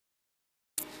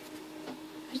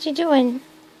What you doing?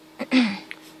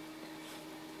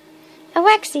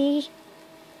 Alexi.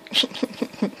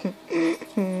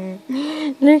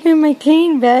 Look at my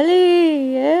clean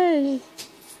belly. Yes.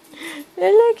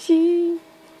 Alexi.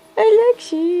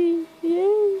 Alexi.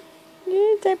 Yes.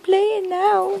 Yes, I'm playing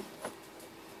now.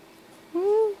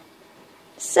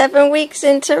 7 weeks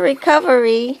into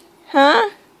recovery. Huh?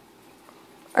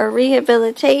 Or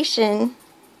rehabilitation.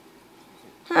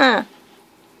 Huh.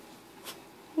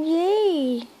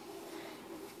 Yay.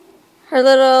 Her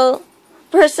little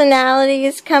personality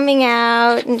is coming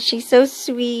out, and she's so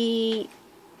sweet.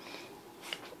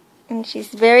 And she's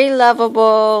very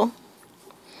lovable.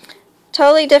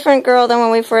 Totally different girl than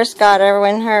when we first got her,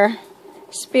 when her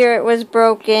spirit was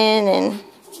broken and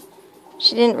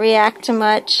she didn't react to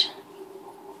much.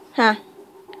 Huh.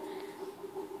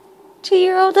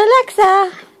 2-year-old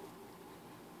Alexa.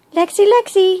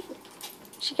 Lexi.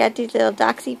 She got these little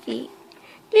doxy feet.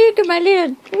 Look at my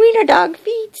little wiener dog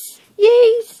feet.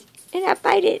 Yes. And I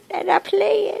bite it. And I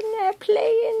play it. And I play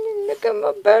it. And look at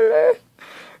my belly.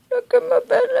 Look at my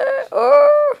belly.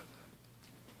 Oh.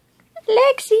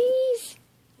 Lexi's.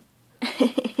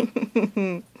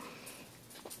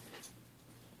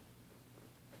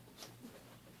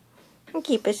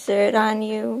 Keep a shirt on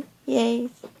you. Yes.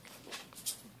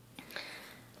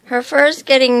 Her fur's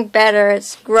getting better.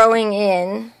 It's growing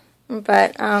in.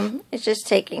 But it's just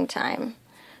taking time.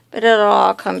 But it'll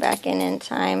all come back in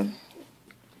time.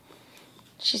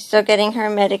 She's still getting her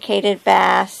medicated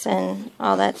baths and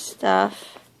all that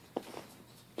stuff.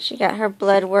 She got her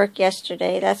blood work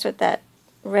yesterday. That's what that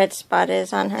red spot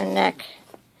is on her neck.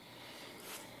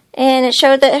 And it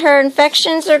showed that her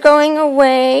infections are going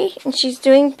away. And she's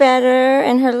doing better.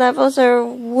 And her levels are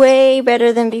way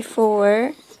better than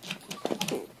before.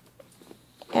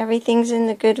 Everything's in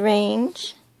the good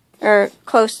range. Or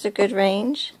close to good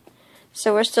range.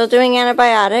 So we're still doing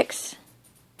antibiotics.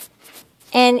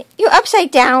 And you're upside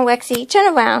down, Lexi. Turn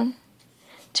around.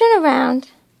 Turn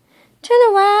around. Turn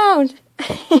around.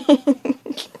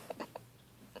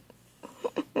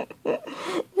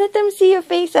 Let them see your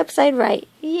face upside right.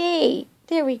 Yay.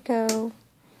 There we go.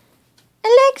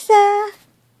 Alexa.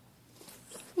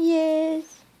 Yes.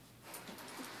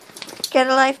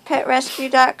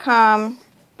 GetALifePetRescue.com.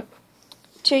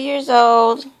 2 years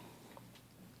old.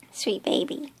 Sweet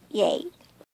baby. Yay.